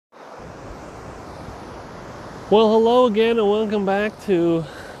Well, hello again and welcome back to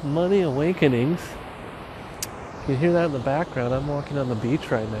Money Awakenings. You can hear that in the background. I'm walking on the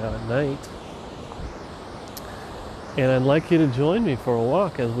beach right now at night. And I'd like you to join me for a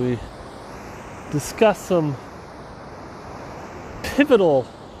walk as we discuss some pivotal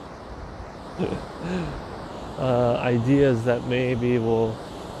ideas that maybe will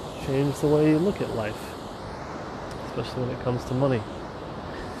change the way you look at life, especially when it comes to money.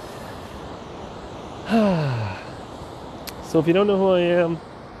 So if you don't know who I am,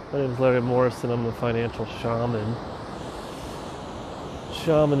 my name is Larry Morrison. I'm the financial shaman.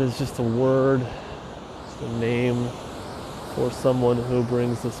 Shaman is just a word, it's a name for someone who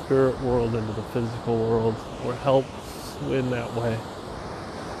brings the spirit world into the physical world or helps in that way.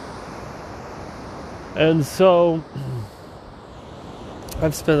 And so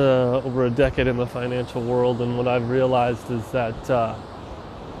I've spent over a decade in the financial world, and what I've realized is that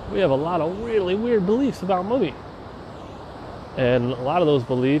we have a lot of really weird beliefs about money. And a lot of those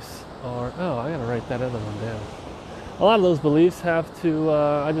beliefs are, I gotta write that other one down. A lot of those beliefs have to,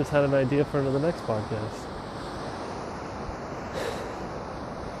 I just had an idea for the next podcast.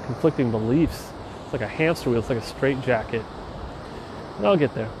 Conflicting beliefs. It's like a hamster wheel, it's like a straitjacket. And I'll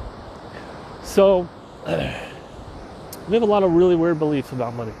get there. So, we have a lot of really weird beliefs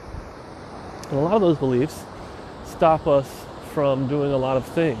about money. And a lot of those beliefs stop us from doing a lot of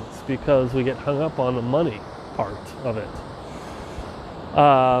things because we get hung up on the money part of it.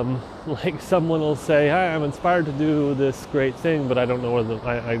 Like someone will say, "Hi, I'm inspired to do this great thing, but I don't know where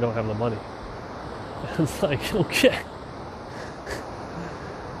I don't have the money." It's like, okay,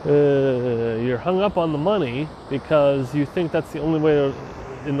 you're hung up on the money because you think that's the only way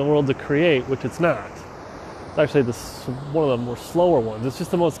in the world to create, which it's not. It's actually one of the more slower ones. It's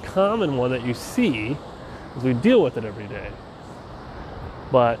just the most common one that you see as we deal with it every day.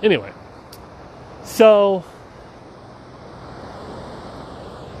 But anyway, so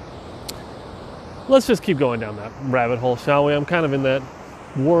let's just keep going down that rabbit hole, shall we? I'm kind of in that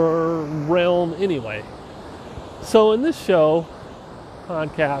realm anyway. So in this show,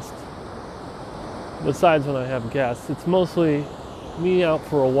 podcast, besides when I have guests, it's mostly me out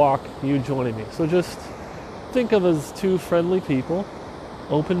for a walk, you joining me. So just think of as two friendly people,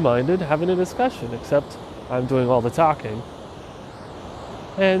 open-minded, having a discussion, except I'm doing all the talking.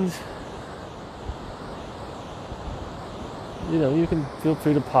 And you can feel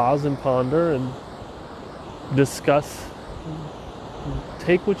free to pause and ponder and discuss,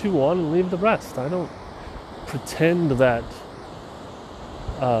 take what you want and leave the rest. I don't pretend that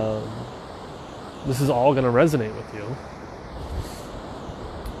this is all going to resonate with you,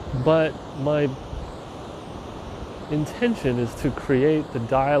 but my intention is to create the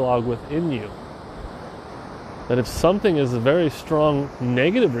dialogue within you, that if something is a very strong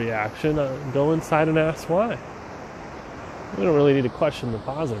negative reaction, go inside and ask why. We don't really need to question the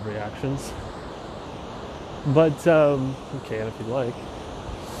positive reactions. But, you can if you'd like.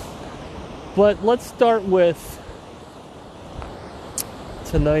 But let's start with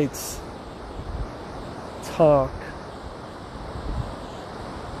tonight's talk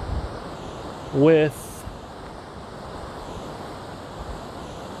with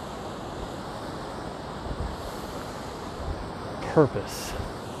purpose.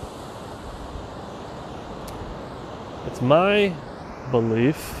 It's my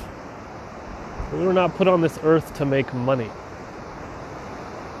belief we were not put on this earth to make money.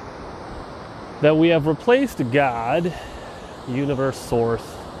 That we have replaced God, universe, source,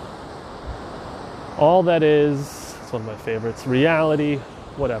 all that is, it's one of my favorites, reality,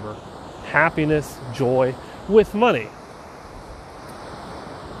 whatever, happiness, joy, with money.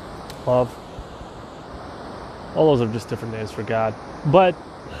 Love. All those are just different names for God. But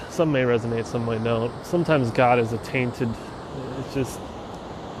some may resonate, some might don't. Sometimes God is a tainted, it's just,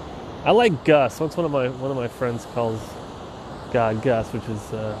 I like Gus. Once one of my friends calls God Gus, which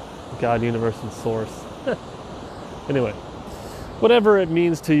is God, universe, and source. Anyway, whatever it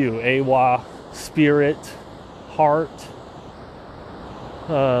means to you, Awa, spirit, heart,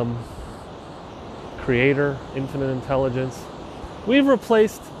 creator, infinite intelligence. We've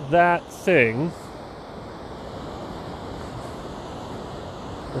replaced that thing,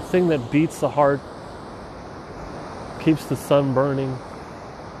 the thing that beats the heart, keeps the sun burning,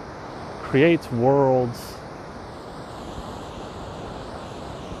 creates worlds.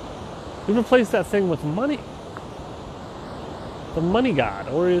 We replace that thing with money. The money god,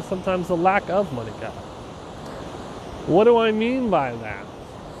 or sometimes the lack of money god. What do I mean by that?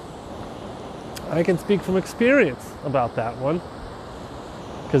 I can speak from experience about that one,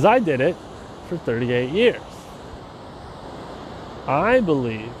 because I did it for 38 years. I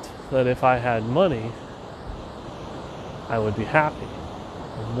believed that if I had money, I would be happy.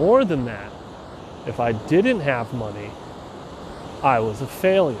 And more than that, if I didn't have money, I was a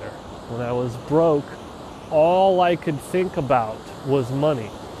failure. When I was broke, all I could think about was money.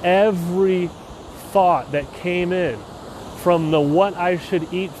 Every thought that came in, from the what I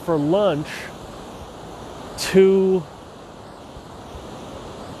should eat for lunch to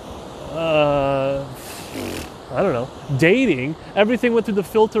I don't know, dating, everything went through the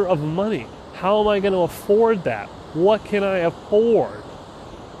filter of money. How am I going to afford that? What can I afford?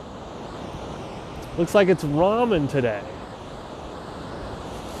 Looks like it's ramen today.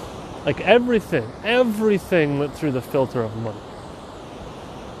 Like everything went through the filter of money.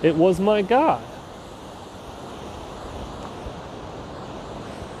 It was my God.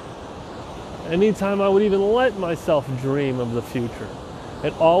 Anytime I would even let myself dream of the future,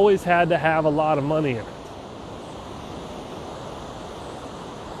 it always had to have a lot of money in it.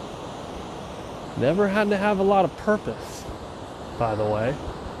 Never had to have a lot of purpose, by the way.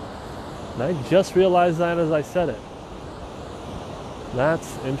 And I just realized that as I said it.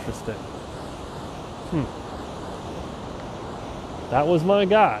 That's interesting. That was my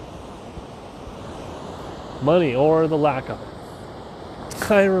God. Money or the lack of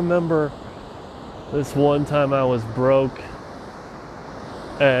it. I remember this one time I was broke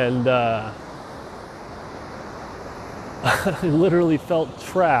and I literally felt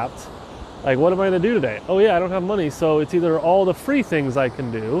trapped. Like, what am I going to do today? Oh yeah, I don't have money, so it's either all the free things I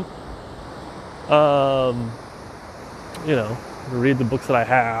can do, read the books that I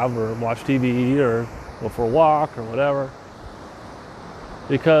have, or watch TV, or go for a walk, or whatever.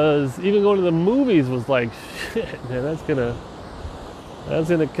 Because even going to the movies was like, shit, man, that's gonna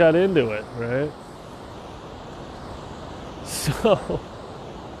cut into it, right? So,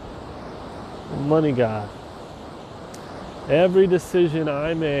 money God. Every decision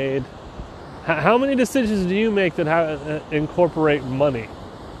I made. How many decisions do you make that incorporate money?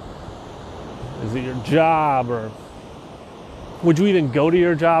 Is it your job, or would you even go to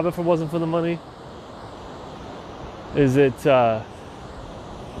your job if it wasn't for the money? Is it,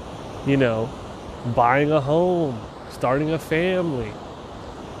 buying a home, starting a family?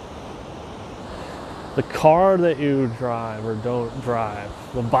 The car that you drive or don't drive?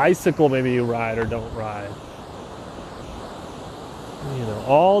 The bicycle maybe you ride or don't ride?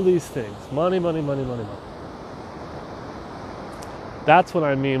 All these things. Money, money, money, money, money. That's what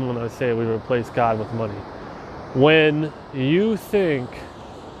I mean when I say we replace God with money. When you think,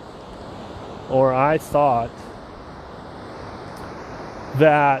 or I thought,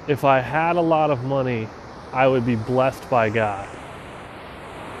 that if I had a lot of money, I would be blessed by God.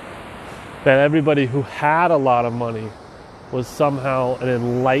 That everybody who had a lot of money was somehow an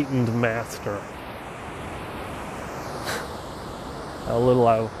enlightened master. How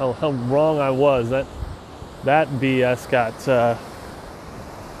wrong I was. That BS got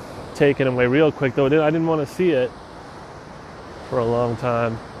taken away real quick, though. I didn't want to see it for a long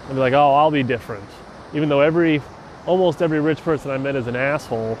time. I'd be like, oh, I'll be different. Even though almost every rich person I met is an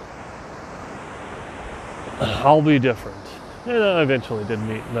asshole, I'll be different. And I eventually did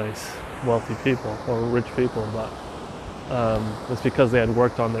meet nice, wealthy people, or rich people, but it's because they had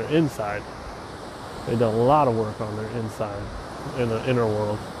worked on their inside. They'd done a lot of work on their inside, in the inner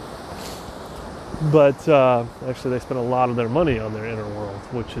world. But actually they spent a lot of their money on their inner world,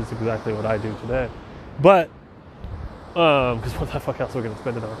 which is exactly what I do today. But, because what the fuck else are we going to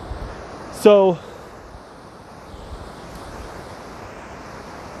spend it on? So,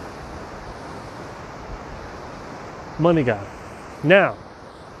 money God. Now,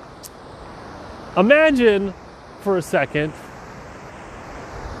 imagine for a second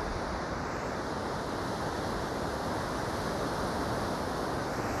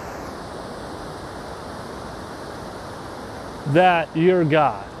that you're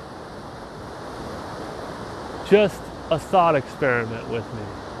God. Just a thought experiment with me.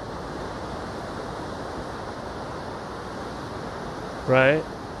 Right?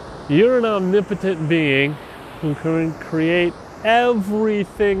 You're an omnipotent being who can create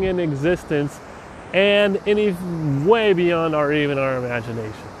everything in existence and any way beyond our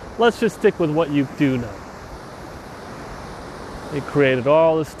imagination. Let's just stick with what you do know. He created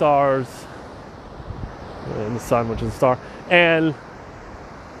all the stars, and the sun, which is a star, and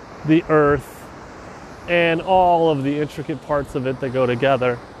the earth, and all of the intricate parts of it that go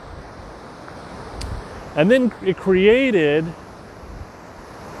together. And then it created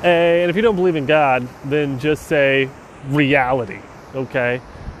and if you don't believe in God, then just say reality, okay?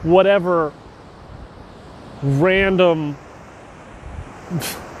 Whatever random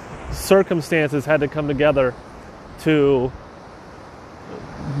circumstances had to come together to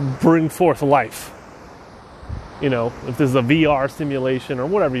bring forth life. if this is a VR simulation or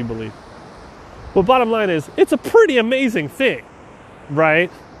whatever you believe. But bottom line is, it's a pretty amazing thing,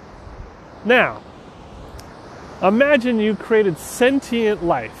 right? Now, imagine you created sentient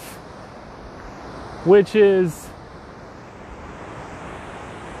life, which is,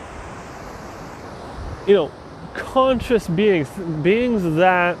 conscious beings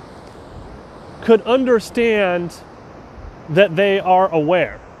that could understand that they are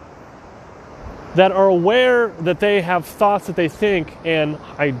aware. That are aware that they have thoughts that they think, and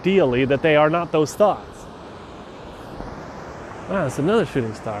ideally that they are not those thoughts. Wow, it's another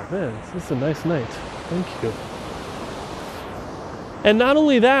shooting star. Man, this is a nice night. Thank you. And not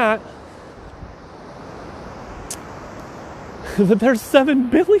only that, that there's 7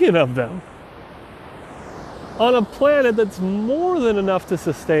 billion of them on a planet that's more than enough to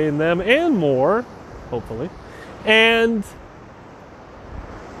sustain them, and more, hopefully. And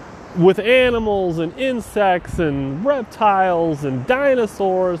with animals and insects and reptiles and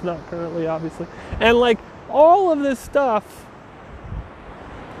dinosaurs, not currently obviously, and like all of this stuff,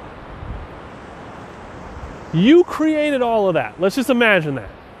 you created all of that. Let's just imagine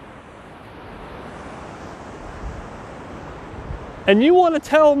that. And you want to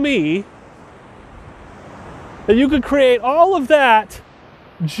tell me that you could create all of that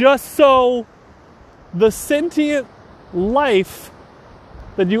just so the sentient life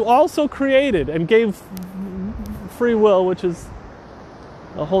that you also created and gave free will, which is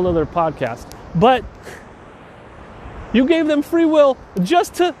a whole nother podcast, but you gave them free will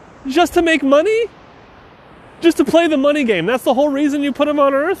just to make money? Just to play the money game? That's the whole reason you put them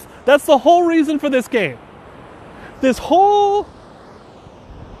on Earth? That's the whole reason for this game. This whole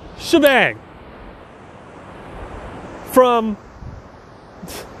shebang. From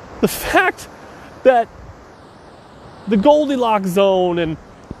the fact that the Goldilocks zone and,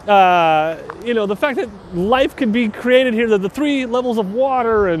 the fact that life could be created here, the 3 levels of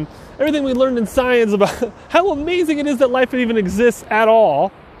water and everything we learned in science about how amazing it is that life even exists at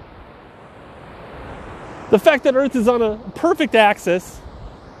all. The fact that Earth is on a perfect axis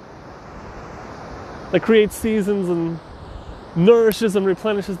that creates seasons and nourishes and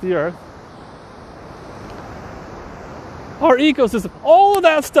replenishes the Earth. Our ecosystem, all of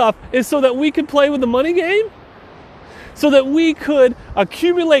that stuff is so that we could play with the money game? So that we could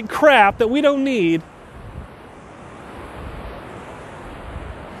accumulate crap that we don't need,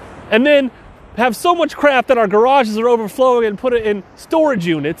 and then have so much crap that our garages are overflowing and put it in storage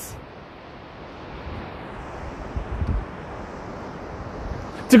units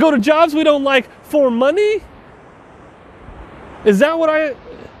to go to jobs we don't like for money? Is that what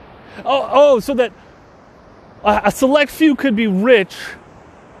so that a select few could be rich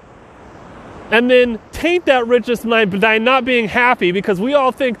and then taint that richness by not being happy, because we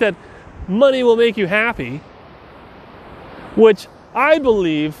all think that money will make you happy, which I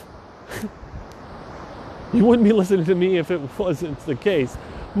believe you wouldn't be listening to me if it wasn't the case.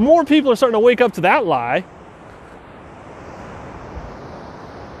 More people are starting to wake up to that lie.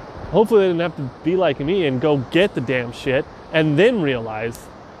 Hopefully they didn't have to be like me and go get the damn shit and then realize,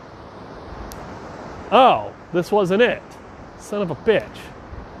 oh, this wasn't it. Son of a bitch.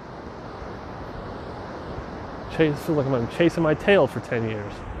 Feel like I'm chasing my tail for 10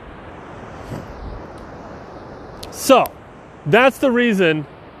 years. So, that's the reason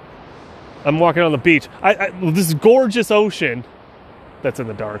I'm walking on the beach. This gorgeous ocean that's in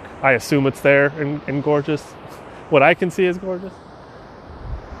the dark. I assume it's there and gorgeous. What I can see is gorgeous.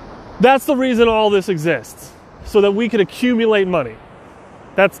 That's the reason all this exists. So that we could accumulate money.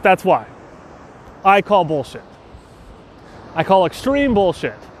 That's why. I call bullshit. I call extreme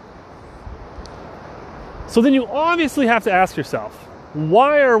bullshit. So then you obviously have to ask yourself,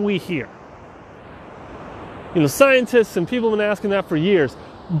 why are we here? Scientists and people have been asking that for years,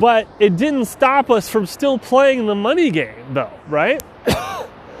 but it didn't stop us from still playing the money game, though, right?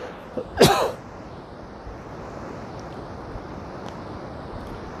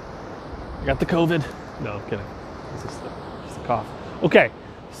 Got the COVID? No, I'm kidding. It's just a cough. Okay,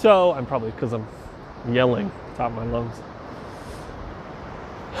 so I'm probably, because I'm yelling top of my lungs.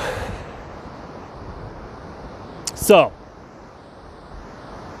 So,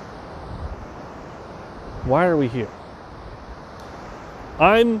 why are we here?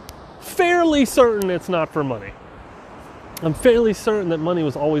 I'm fairly certain it's not for money. I'm fairly certain that money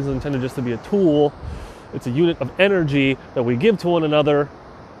was always intended just to be a tool. It's a unit of energy that we give to one another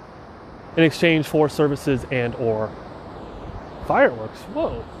in exchange for services and or fireworks.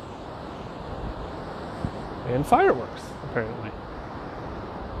 Whoa. And fireworks, apparently.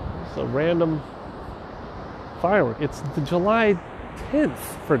 It's a random firework. It's the July 10th,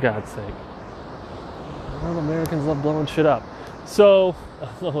 for God's sake. Well, Americans love blowing shit up. So,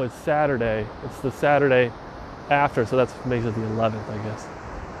 oh, it's Saturday. It's the Saturday after, so that makes it the 11th, I guess.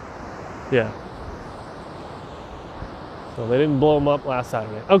 Yeah. So they didn't blow them up last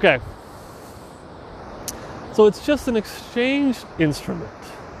Saturday. Okay. So it's just an exchange instrument.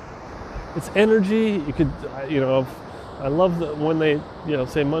 It's energy. You could, I love that when they,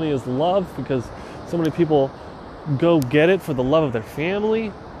 say money is love, because so many people go get it for the love of their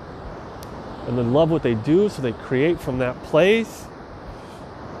family and they love what they do, so they create from that place.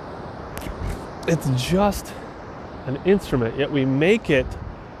 It's just an instrument, yet we make it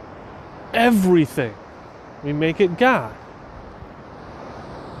everything. We make it God.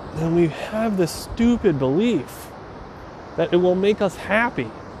 And we have this stupid belief that it will make us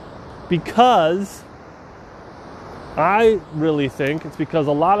happy, because I really think it's because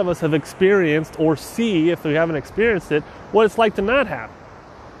a lot of us have experienced, or see, if we haven't experienced it, what it's like to not have it.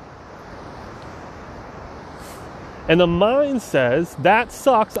 And the mind says, that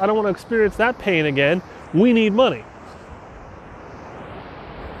sucks, I don't want to experience that pain again, we need money.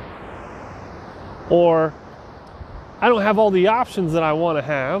 Or, I don't have all the options that I want to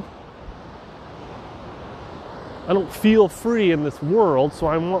have. I don't feel free in this world, so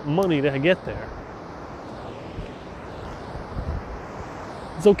I want money to get there.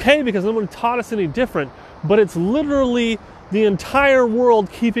 It's okay because no one taught us any different, but it's literally the entire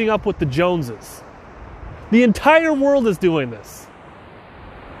world keeping up with the Joneses. The entire world is doing this.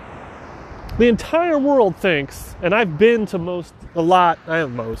 The entire world thinks, and I've been to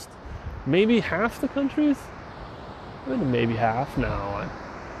maybe half the countries? Maybe half now.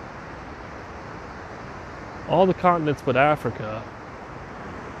 All the continents but Africa.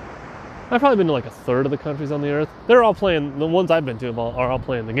 I've probably been to like a third of the countries on the earth. They're all playing, the ones I've been to are all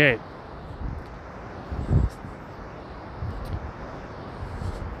playing the game.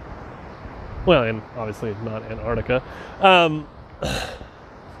 Well, and obviously not Antarctica. I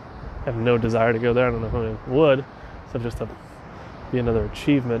have no desire to go there. I don't know if I would. So just to be another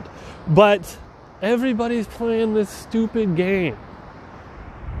achievement. But everybody's playing this stupid game.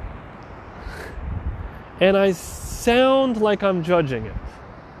 And I sound like I'm judging it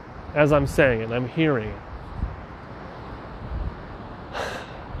as I'm saying it. I'm hearing it.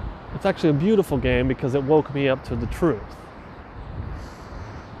 It's actually a beautiful game because it woke me up to the truth.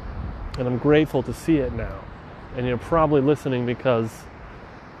 And I'm grateful to see it now. And you're probably listening because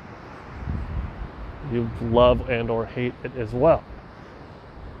you love and or hate it as well.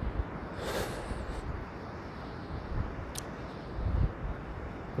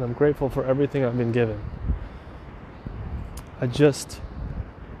 And I'm grateful for everything I've been given. I just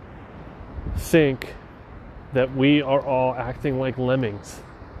think that we are all acting like lemmings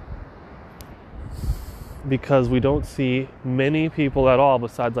because we don't see many people at all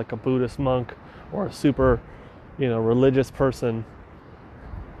besides like a Buddhist monk or a super, religious person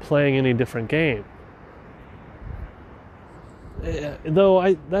playing any different game.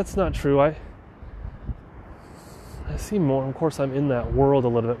 Though that's not true. I see more. Of course, I'm in that world a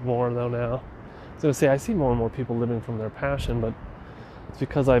little bit more though now. I was going to say I see more and more people living from their passion, but it's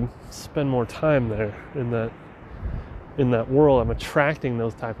because I spend more time there in that world. I'm attracting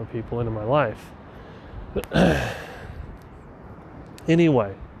those type of people into my life.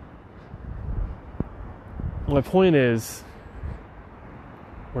 Anyway, my point is,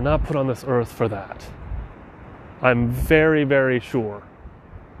 we're not put on this earth for that. I'm very, very sure.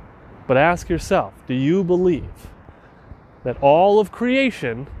 But ask yourself, do you believe that all of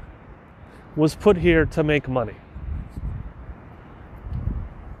creation was put here to make money?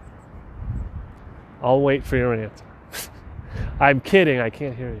 I'll wait for your answer. I'm kidding, I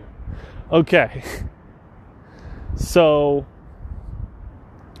can't hear you. Okay. So,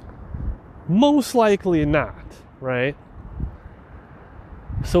 most likely not, right?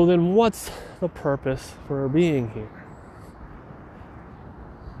 So then what's the purpose for being here?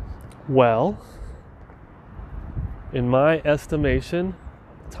 Well, in my estimation,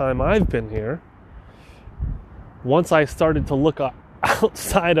 the time I've been here, once I started to look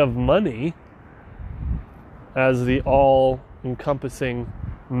outside of money as the all-encompassing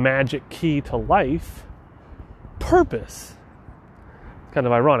magic key to life, purpose. It's kind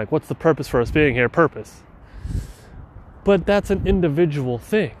of ironic. What's the purpose for us being here? Purpose. But that's an individual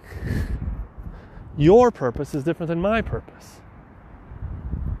thing. Your purpose is different than my purpose.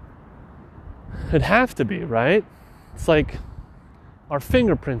 It'd have to be, right? It's like our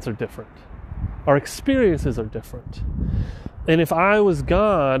fingerprints are different. Our experiences are different. And if I was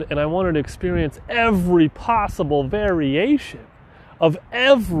God and I wanted to experience every possible variation of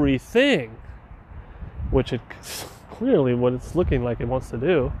everything, which it clearly what it's looking like it wants to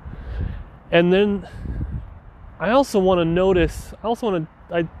do, and then I also want to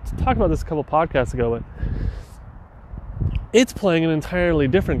I talked about this a couple podcasts ago, but it's playing an entirely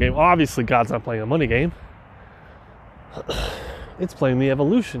different game. Obviously, God's not playing a money game. It's playing the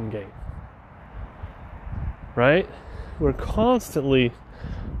evolution game, right? We're constantly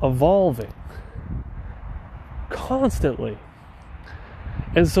evolving. Constantly.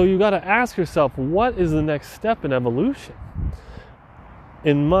 And so you got to ask yourself, what is the next step in evolution?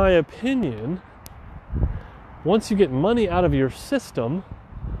 In my opinion, once you get money out of your system,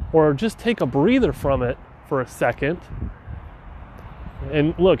 or just take a breather from it for a second,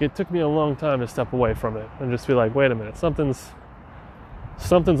 and look, it took me a long time to step away from it and just be like, wait a minute, something's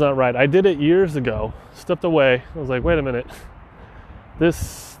not right. I did it years ago, stepped away. I was like, wait a minute,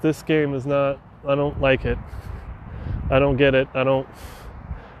 this game is not, I don't like it. I don't get it.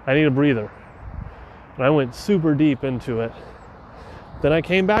 I need a breather. And I went super deep into it. Then I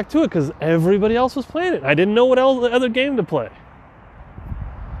came back to it because everybody else was playing it. I didn't know what other game to play.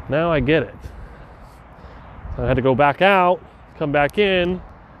 Now I get it. So I had to go back out, come back in,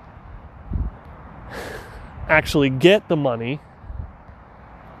 actually get the money.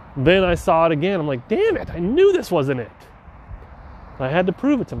 Then I saw it again. I'm like, damn it, I knew this wasn't it. I had to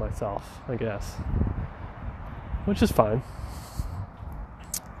prove it to myself, I guess. Which is fine.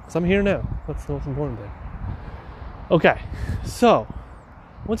 So I'm here now. That's the most important thing. Okay, so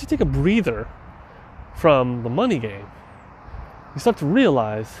once you take a breather from the money game, you start to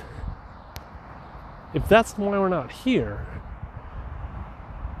realize if that's why we're not here,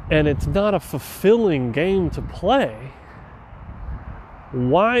 and it's not a fulfilling game to play,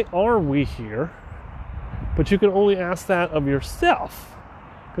 why are we here? But you can only ask that of yourself,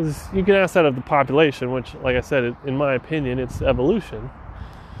 because you can ask that of the population, which, like I said, in my opinion, it's evolution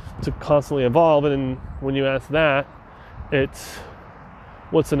to constantly evolve. And when you ask that, it's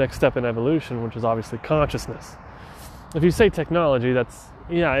what's the next step in evolution, which is obviously consciousness. If you say technology,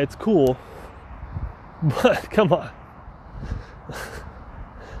 it's cool, but come on.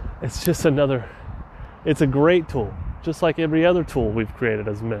 It's just it's a great tool, just like every other tool we've created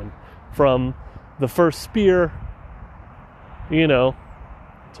as men. From the first spear, to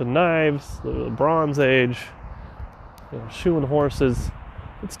knives, the Bronze Age, shoeing horses.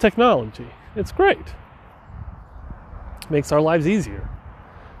 It's technology. It's great. Makes our lives easier.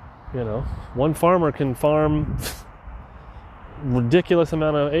 One farmer can farm ridiculous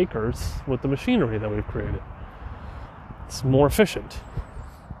amount of acres with the machinery that we've created. It's more efficient.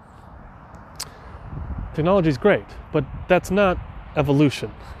 Technology is great, but that's not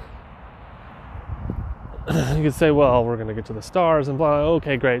evolution. You could say, well, we're going to get to the stars and blah.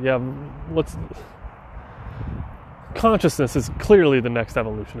 Okay, great. Yeah, consciousness is clearly the next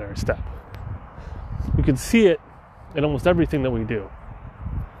evolutionary step. You can see it in almost everything that we do.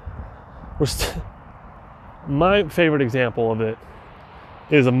 My favorite example of it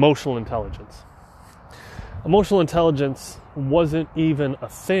is emotional intelligence. Emotional intelligence wasn't even a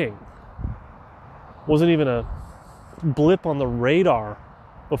thing. Wasn't even a blip on the radar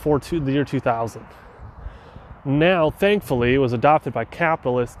before the year 2000. Now, thankfully, it was adopted by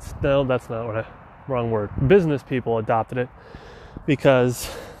capitalists. No, that's not wrong word. Business people adopted it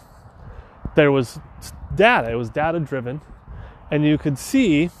because there was data. It was data-driven, and you could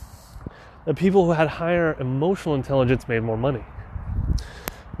see that people who had higher emotional intelligence made more money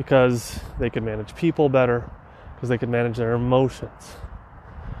because they could manage people better, because they could manage their emotions.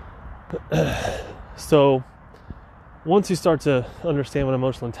 So once you start to understand what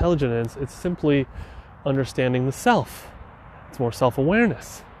emotional intelligence is, it's simply understanding the self. It's more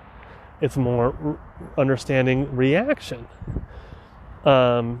self-awareness. It's more understanding reaction,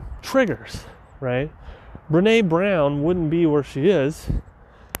 triggers, right? Brene Brown wouldn't be where she is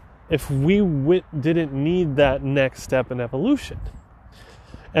if we didn't need that next step in evolution.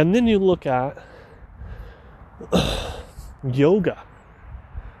 And then you look at yoga,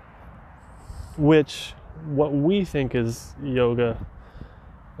 which what we think is yoga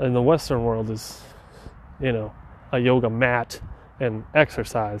in the Western world is, a yoga mat and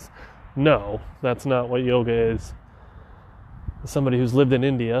exercise. No, that's not what yoga is. As somebody who's lived in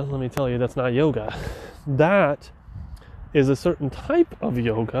India, let me tell you, that's not yoga. That is a certain type of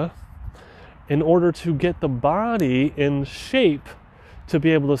yoga in order to get the body in shape to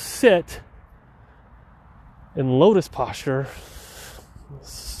be able to sit in lotus posture.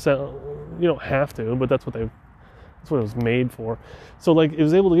 So you don't have to, but that's what it was made for. So it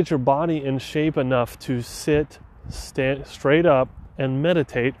was able to get your body in shape enough to stand straight up and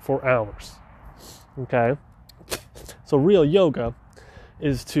meditate for hours. Okay? So real yoga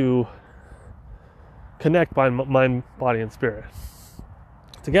is to connect mind, body, and spirit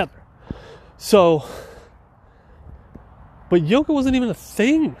together. So But yoga wasn't even a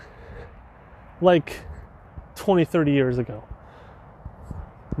thing like 20, 30 years ago.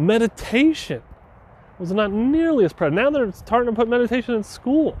 Meditation was not nearly as prevalent. Now they're starting to put meditation in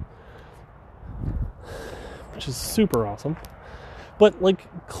school, which is super awesome. But like,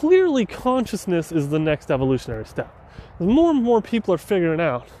 clearly consciousness is the next evolutionary step. As more and more people are figuring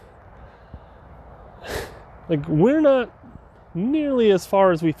out, like, we're not nearly as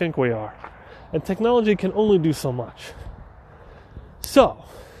far as we think we are. And technology can only do so much. So,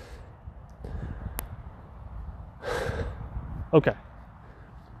 okay.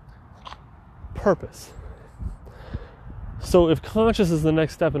 Purpose. So if conscious is the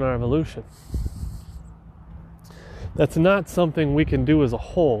next step in our evolution, that's not something we can do as a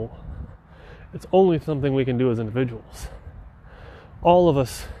whole. It's only something we can do as individuals. All of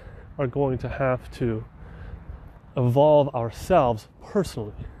us are going to have to evolve ourselves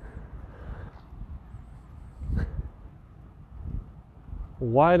personally.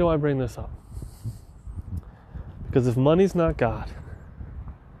 Why do I bring this up? Because if money's not God,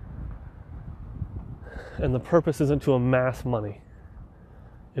 and the purpose isn't to amass money,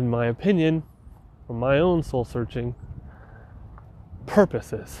 in my opinion, from my own soul searching,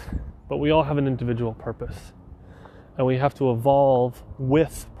 purpose is. But we all have an individual purpose. And we have to evolve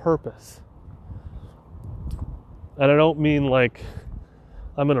with purpose. And I don't mean like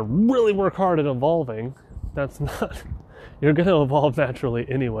I'm going to really work hard at evolving. That's not... You're going to evolve naturally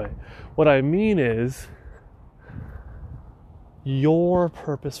anyway. What I mean is your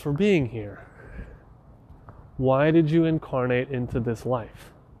purpose for being here. Why did you incarnate into this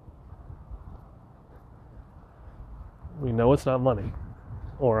life? We know it's not money.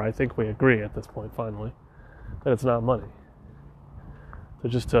 Or I think we agree at this point, finally, that it's not money. So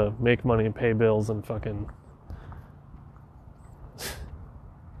just to make money and pay bills and fucking,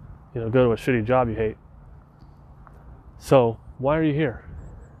 go to a shitty job you hate. So, why are you here?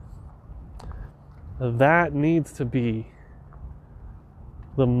 That needs to be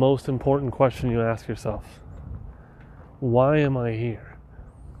the most important question you ask yourself. Why am I here?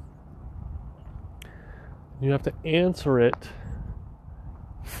 You have to answer it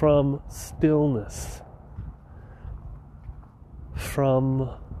from stillness, from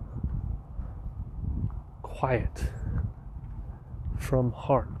quiet, from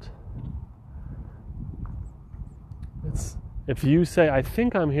heart. If you say, I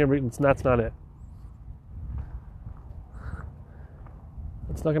think I'm here, but that's not it.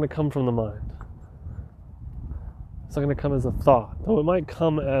 It's not going to come from the mind. It's not going to come as a thought, though it might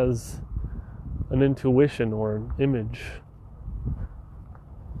come as an intuition or an image.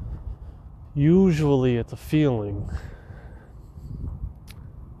 Usually it's a feeling,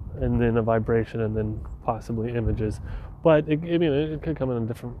 and then a vibration, and then possibly images. But it could come in a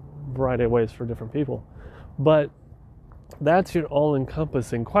different variety of ways for different people. But that's your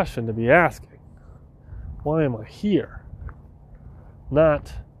all-encompassing question to be asking. Why am I here?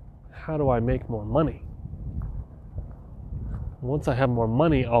 Not, how do I make more money? Once I have more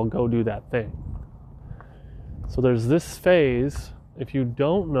money, I'll go do that thing. So there's this phase, if you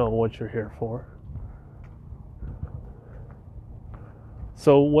don't know what you're here for.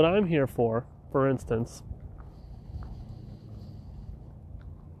 So what I'm here for instance,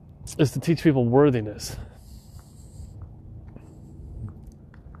 is to teach people worthiness.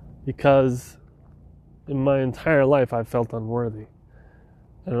 Because in my entire life I've felt unworthy.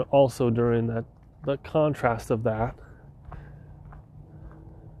 And also during the contrast of that,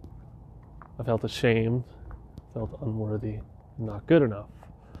 I felt ashamed, felt unworthy, not good enough.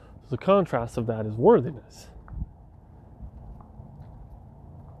 So the contrast of that is worthiness.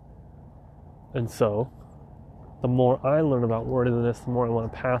 And so, the more I learn about worthiness, the more I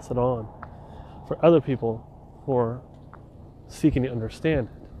want to pass it on for other people who are seeking to understand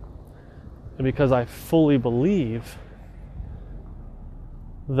it. And because I fully believe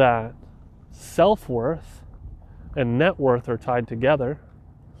that self-worth and net worth are tied together,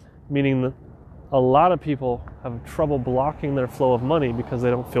 meaning that a lot of people have trouble blocking their flow of money because they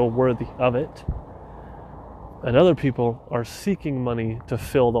don't feel worthy of it. And other people are seeking money to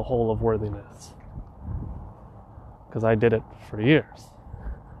fill the hole of worthiness. Because I did it for years.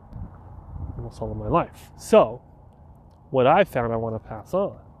 Almost all of my life. So, what I found I want to pass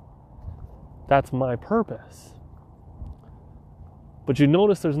on. That's my purpose. But you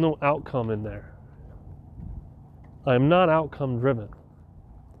notice there's no outcome in there. I'm not outcome driven.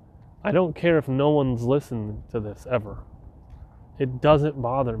 I don't care if no one's listening to this ever. It doesn't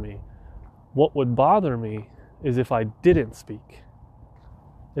bother me. What would bother me is if I didn't speak.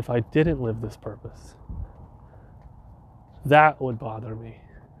 If I didn't live this purpose. That would bother me.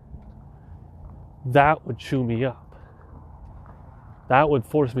 That would chew me up. That would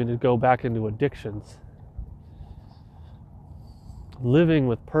force me to go back into addictions. Living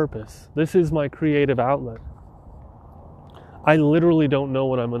with purpose. This is my creative outlet. I literally don't know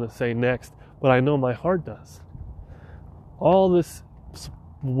what I'm going to say next, but I know my heart does. All this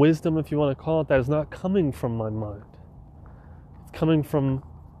wisdom, if you want to call it that, is not coming from my mind. It's coming from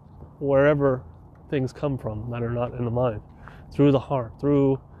wherever things come from that are not in the mind. Through the heart,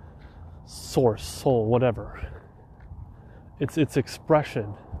 through source, soul, whatever. It's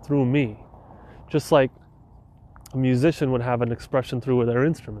expression through me. Just like a musician would have an expression through their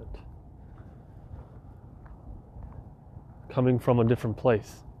instrument. Coming from a different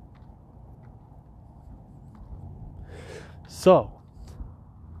place. So,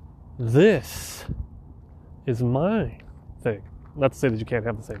 this is my thing. Not to say that you can't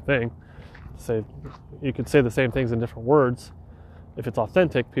have the same thing. Say you could say the same things in different words. If it's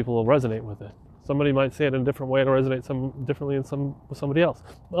authentic, people will resonate with it. Somebody might say it in a different way to resonate differently with somebody else.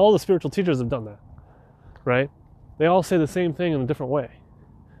 All the spiritual teachers have done that, right? They all say the same thing in a different way.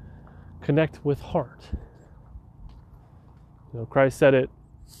 Connect with heart. You know, Christ said it.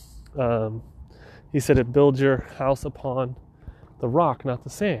 He said it, build your house upon the rock, not the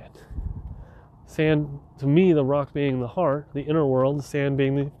sand. Sand, to me, the rock being the heart, the inner world, the sand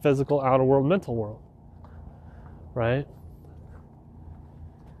being the physical, outer world, mental world. Right?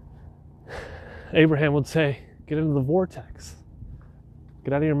 Abraham would say, get into the vortex.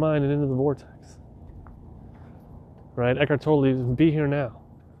 Get out of your mind and into the vortex. Right? Eckhart Tolle, be here now.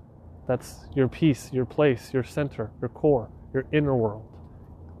 That's your peace, your place, your center, your core, your inner world.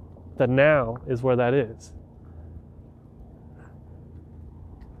 The now is where that is.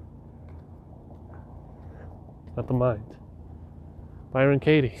 Not the mind. Byron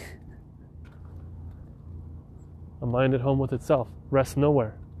Katie. A mind at home with itself. Rests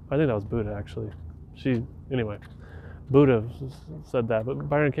nowhere. I think that was Buddha, actually. Anyway. Buddha said that, but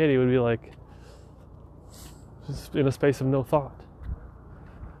Byron Katie would be like, just in a space of no thought.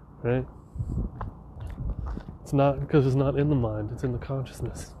 Right? It's not, because it's not in the mind, it's in the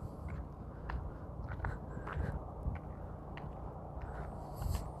consciousness.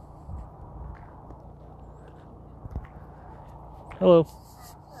 Hello.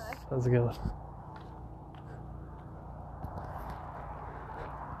 Hi. How's it going?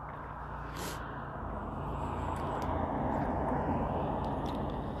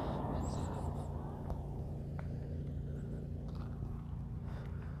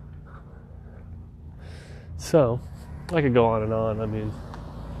 So, I could go on and on. I mean,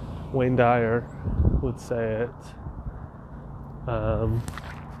 Wayne Dyer would say it.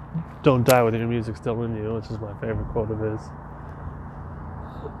 Don't die with your music still in you, which is my favorite quote of his.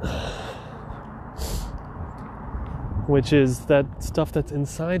 Which is that stuff that's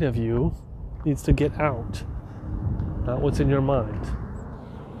inside of you needs to get out, not what's in your mind.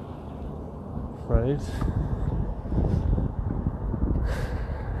 Right?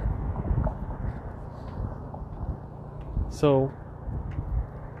 So,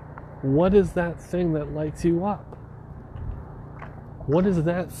 what is that thing that lights you up? What is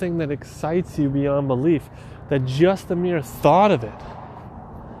that thing that excites you beyond belief? That just the mere thought of it,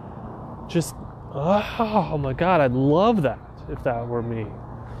 just, oh my God, I'd love that if that were me.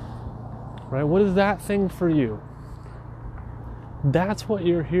 Right? What is that thing for you? That's what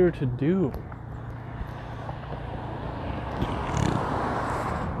you're here to do.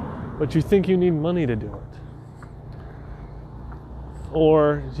 But you think you need money to do it.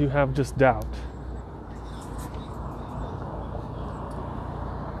 Or you have just doubt.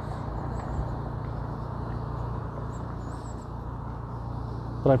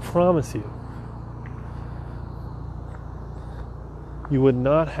 But I promise you, you would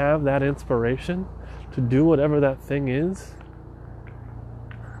not have that inspiration to do whatever that thing is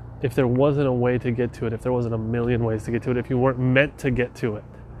if there wasn't a way to get to it, if there wasn't a million ways to get to it, if you weren't meant to get to it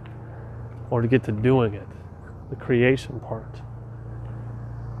or to get to doing it, the creation part.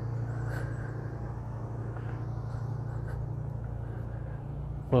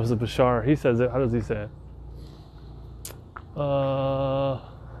 What was it, Bashar? He says it. How does he say it?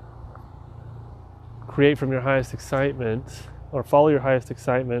 Create from your highest excitement, or follow your highest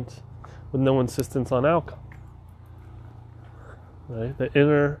excitement with no insistence on outcome. Right? The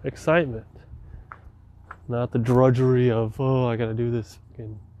inner excitement, not the drudgery of, oh, I gotta do this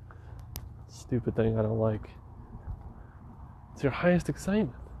fucking stupid thing I don't like. It's your highest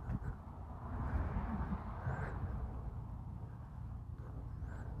excitement.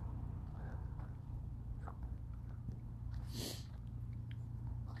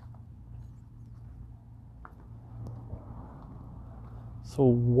 So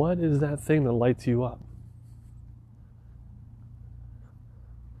what is that thing that lights you up?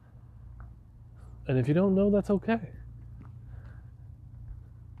 And if you don't know, that's okay.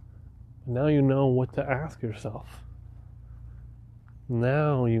 Now you know what to ask yourself.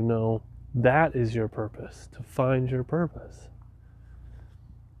 Now you know that is your purpose, to find your purpose.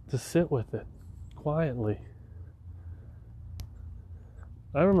 To sit with it quietly.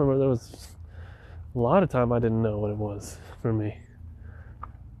 I remember there was a lot of time I didn't know what it was for me.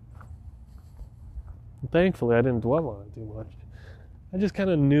 And thankfully, I didn't dwell on it too much. I just kind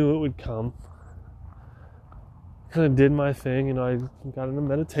of knew it would come. Kind of did my thing, I got in a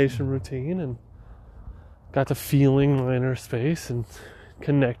meditation routine and got to feeling my inner space and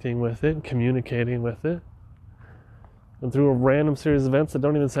connecting with it, communicating with it. And through a random series of events that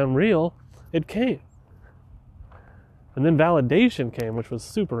don't even sound real, it came. And then validation came, which was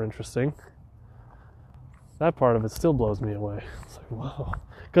super interesting. That part of it still blows me away. It's like, wow.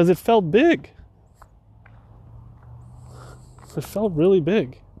 Because it felt big. It felt really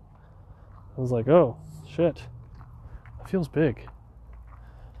big. I was like, oh, shit. It feels big.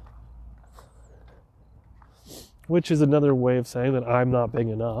 Which is another way of saying that I'm not big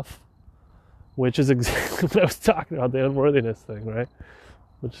enough. Which is exactly what I was talking about, the unworthiness thing, right?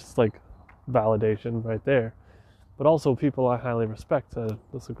 Which is like validation right there. But also people I highly respect.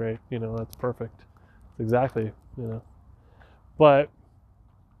 That's a great, that's perfect. It's exactly, But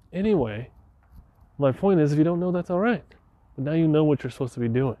anyway, my point is, if you don't know, that's all right. But now you know what you're supposed to be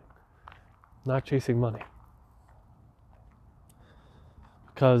doing. Not chasing money.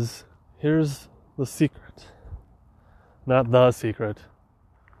 Because here's the secret. Not the secret.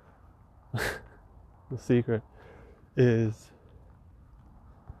 The secret is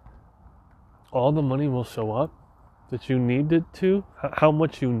all the money will show up that you need it to. How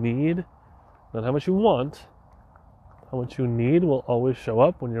much you need, not how much you want. How much you need will always show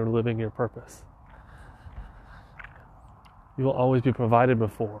up when you're living your purpose. You will always be provided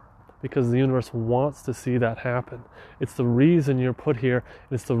before, because the universe wants to see that happen. It's the reason you're put here,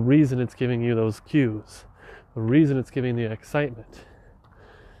 and it's the reason it's giving you those cues. The reason it's giving the excitement.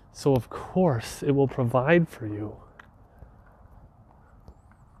 So of course it will provide for you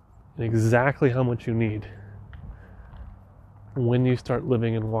exactly how much you need when you start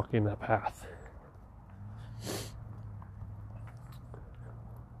living and walking that path.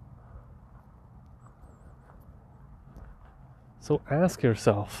 So ask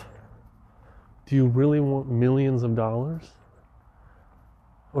yourself, do you really want millions of dollars?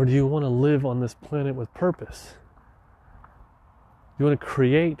 Or do you want to live on this planet with purpose? You want to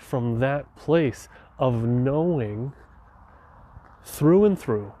create from that place of knowing through and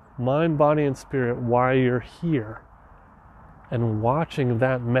through, mind, body, and spirit, why you're here, and watching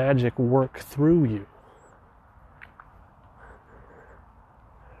that magic work through you.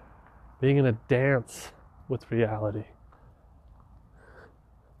 Being in a dance with reality.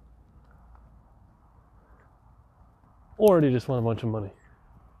 Or do you just want a bunch of money?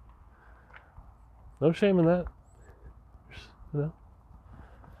 No shame in that. If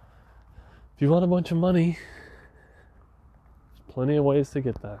you want a bunch of money, there's plenty of ways to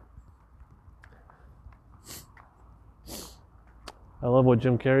get that. I love what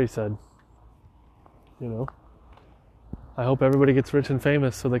Jim Carrey said. I hope everybody gets rich and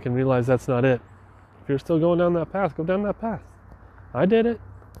famous so they can realize that's not it. If you're still going down that path, go down that path. I did it.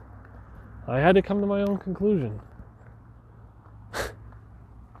 I had to come to my own conclusion.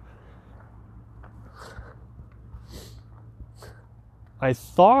 I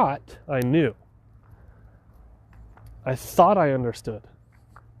thought I knew. I thought I understood.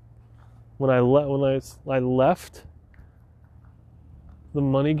 When I left the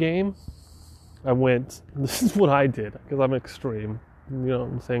money game, I went, this is what I did, because I'm extreme.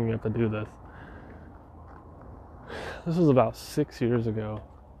 I'm saying you have to do this. This was about 6 years ago,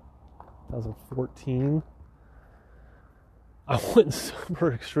 2014. I went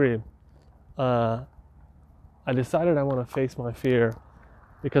super extreme. I decided I want to face my fear,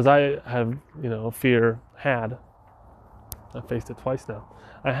 because I have, I faced it twice now.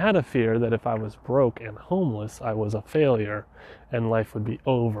 I had a fear that if I was broke and homeless, I was a failure and life would be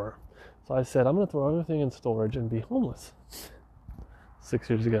over. So I said, I'm going to throw everything in storage and be homeless. 6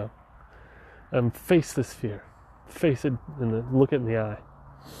 years ago. And face this fear. Face it and look it in the eye.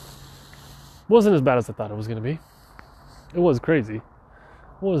 It wasn't as bad as I thought it was going to be. It was crazy. It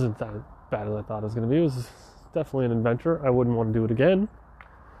wasn't that bad as I thought it was going to be. It was definitely an adventure. I wouldn't want to do it again.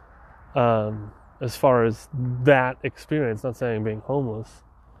 As far as that experience, not saying being homeless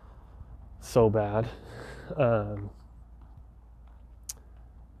so bad.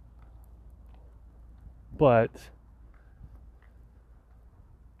 But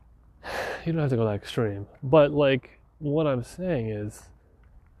you don't have to go that extreme. But what I'm saying is,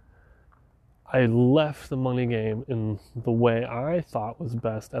 I left the money game in the way I thought was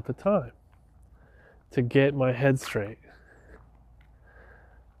best at the time to get my head straight.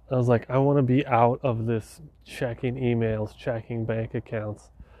 I was like, I want to be out of this checking emails, checking bank accounts,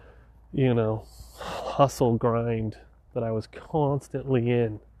 hustle grind that I was constantly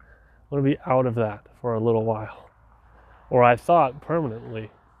in. I want to be out of that for a little while. Or I thought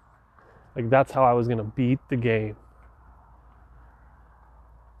permanently. Like that's how I was going to beat the game.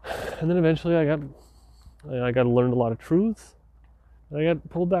 And then eventually I got to learn a lot of truths. And I got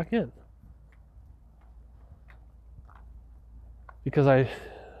pulled back in. Because I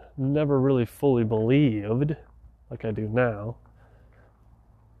never really fully believed, like I do now,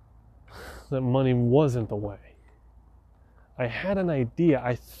 that money wasn't the way. I had an idea.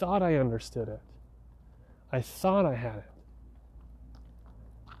 I thought I understood it. I thought I had it.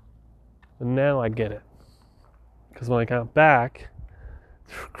 And now I get it. Because when I got back,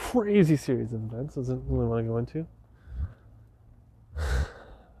 through a crazy series of events, doesn't really want to go into,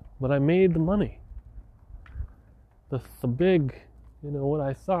 but I made the money. The big, what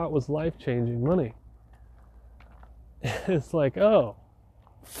I thought was life-changing money. It's like, oh,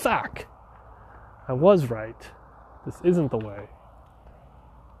 fuck. I was right. This isn't the way.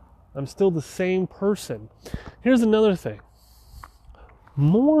 I'm still the same person. Here's another thing.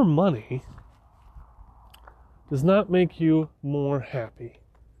 More money does not make you more happy.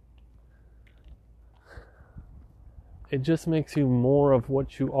 It just makes you more of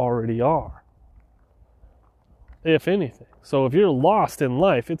what you already are. If anything. So if you're lost in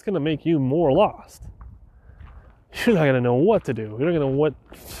life, it's going to make you more lost. You're not going to know what to do. You're not going to know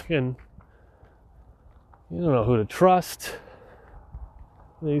you don't know who to trust.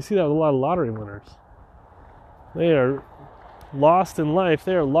 You see that with a lot of lottery winners. They are lost in life.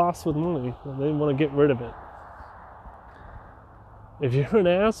 They are lost with money. They want to get rid of it. If you're an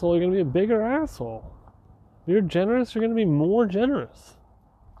asshole, you're going to be a bigger asshole. If you're generous, you're going to be more generous.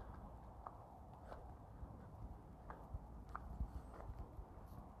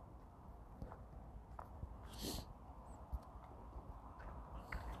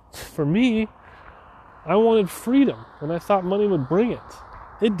 For me, I wanted freedom, and I thought money would bring it.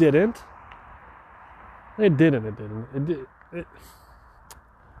 It didn't. It didn't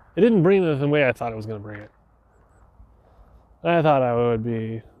bring it the way I thought it was going to bring it. I thought I would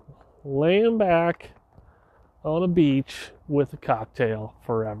be laying back on a beach with a cocktail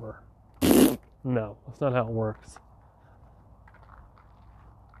forever. No, that's not how it works.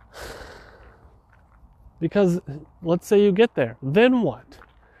 Because let's say you get there, then what?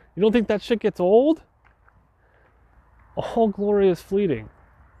 You don't think that shit gets old? All glory is fleeting.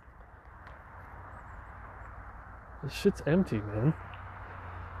 This shit's empty, man.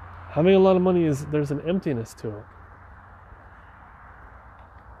 Having a lot of money there's an emptiness to it.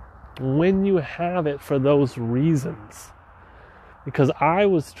 When you have it for those reasons. Because I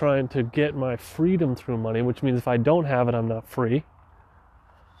was trying to get my freedom through money, which means if I don't have it, I'm not free.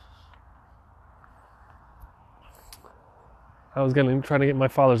 I was trying to get my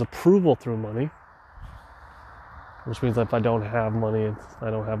father's approval through money. Which means if I don't have money, I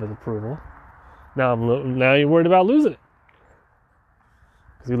don't have his approval. Now you're worried about losing it.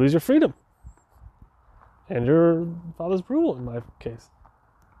 Because you lose your freedom. And your father's approval, in my case.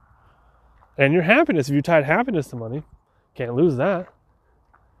 And your happiness. If you tied happiness to money, can't lose that.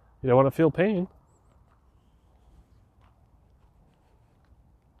 You don't want to feel pain.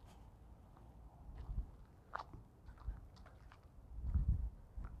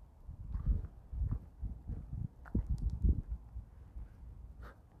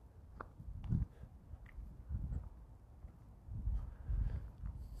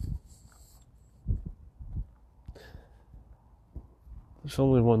 There's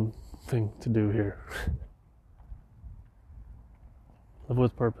only one thing to do here. Live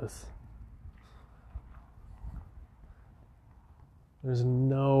with purpose. There's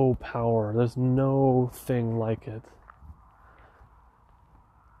no power. There's no thing like it.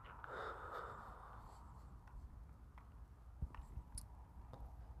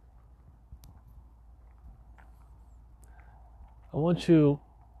 I want you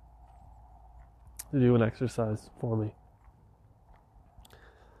to do an exercise for me.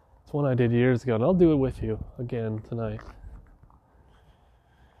 It's one I did years ago, and I'll do it with you again tonight.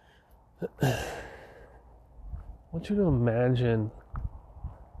 I want you to imagine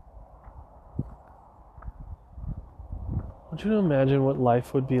what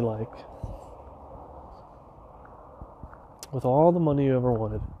life would be like with all the money you ever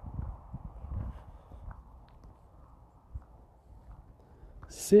wanted.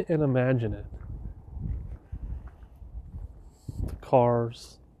 Sit and imagine it. The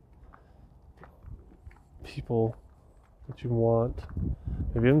cars, the people that you want,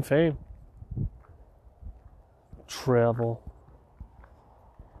 maybe even fame, travel,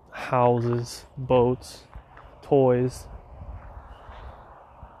 houses, boats, toys.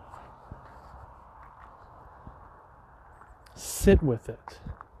 Sit with it.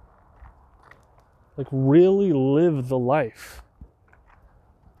 Like, really live the life.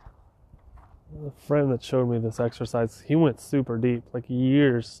 A friend that showed me this exercise, he went super deep, like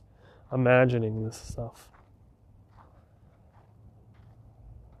years imagining this stuff.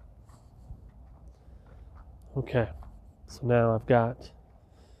 Okay, so now I've got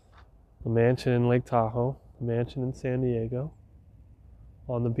a mansion in Lake Tahoe, a mansion in San Diego,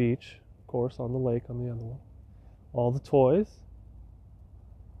 on the beach, of course, on the lake on the other one. All the toys,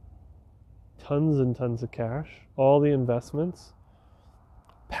 tons and tons of cash, all the investments,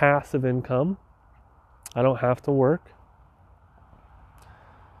 passive income. I don't have to work.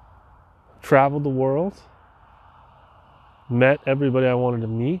 Traveled the world, met everybody I wanted to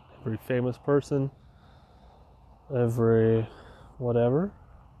meet, every famous person, every whatever.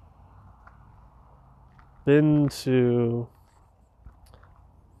 Been to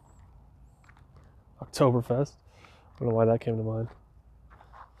Oktoberfest. I don't know why that came to mind.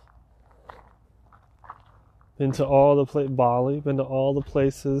 Been to all the Bali. Been to all the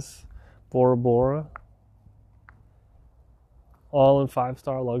places. Bora Bora. All in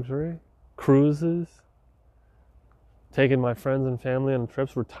 5-star luxury. Cruises. Taken my friends and family on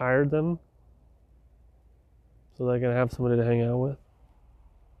trips. Retired them. So they can have somebody to hang out with.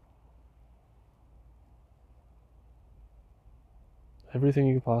 Everything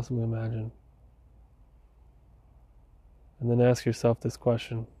you could possibly imagine. And then ask yourself this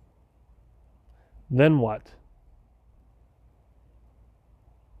question. Then what?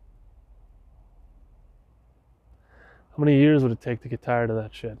 How many years would it take to get tired of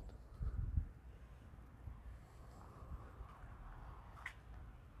that shit?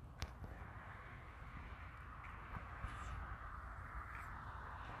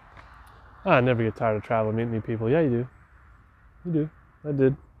 I never get tired of traveling, meeting new people. Yeah, you do. You do. I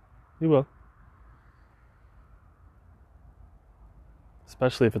did. You will.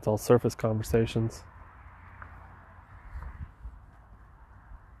 Especially if it's all surface conversations.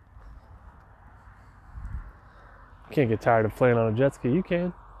 You can't get tired of playing on a jet ski. You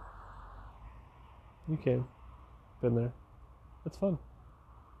can. You can. Been there. It's fun.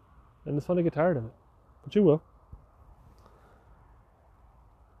 And it's fun to get tired of it. But you will.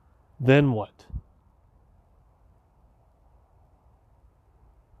 Then what?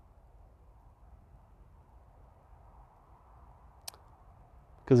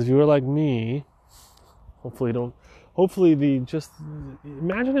 Because if you were like me, hopefully just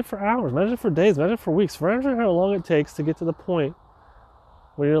imagine it for hours, imagine it for days, imagine it for weeks, imagine how long it takes to get to the point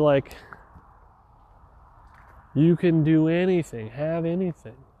where you're like, you can do anything, have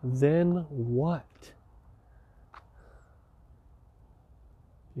anything. Then what?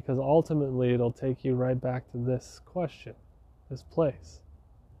 Because ultimately it'll take you right back to this question, this place.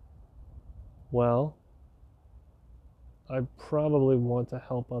 Well, I probably want to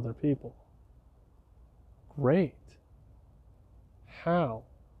help other people. Great. How?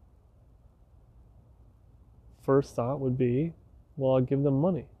 First thought would be, well, I'll give them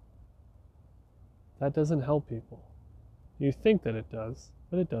money. That doesn't help people. You think that it does,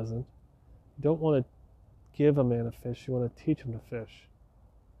 but it doesn't. You don't want to give a man a fish, you want to teach him to fish.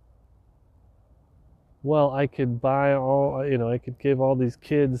 Well, I could I could give all these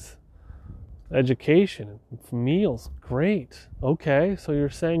kids education, meals. Great. Okay, so you're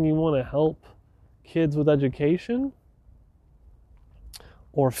saying you want to help kids with education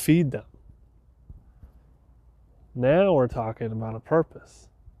or feed them? Now we're talking about a purpose.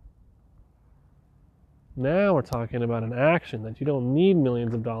 Now we're talking about an action that you don't need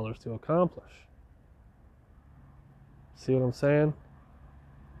millions of dollars to accomplish. See what I'm saying?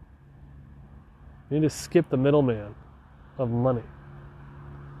 You need to skip the middleman of money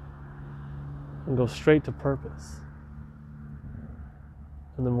and go straight to purpose.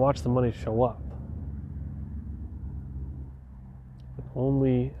 And then watch the money show up. But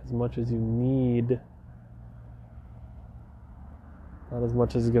only as much as you need, not as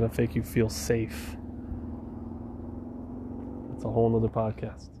much as it's going to make you feel safe. That's a whole nother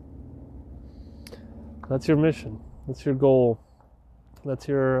podcast. That's your mission. That's your goal. That's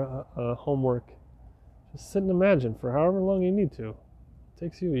your homework. Just sit and imagine for however long you need to. It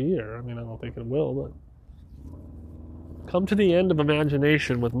takes you a year. I mean, I don't think it will, but come to the end of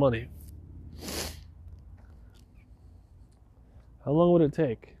imagination with money. How long would it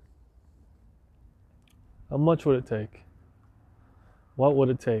take? How much would it take? What would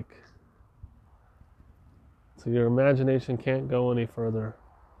it take? So your imagination can't go any further.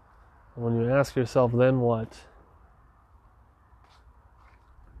 And when you ask yourself, then what?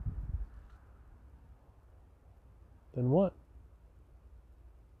 Then what?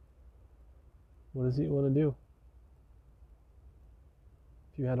 What does he want to do?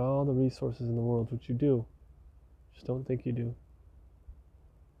 If you had all the resources in the world, which you do, just don't think you do,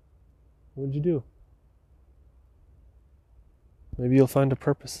 what would you do? Maybe you'll find a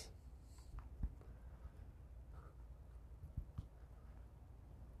purpose.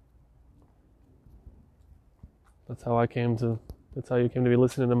 That's how you came to be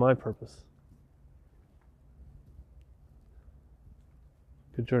listening to my purpose.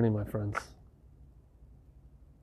 Good journey, my friends.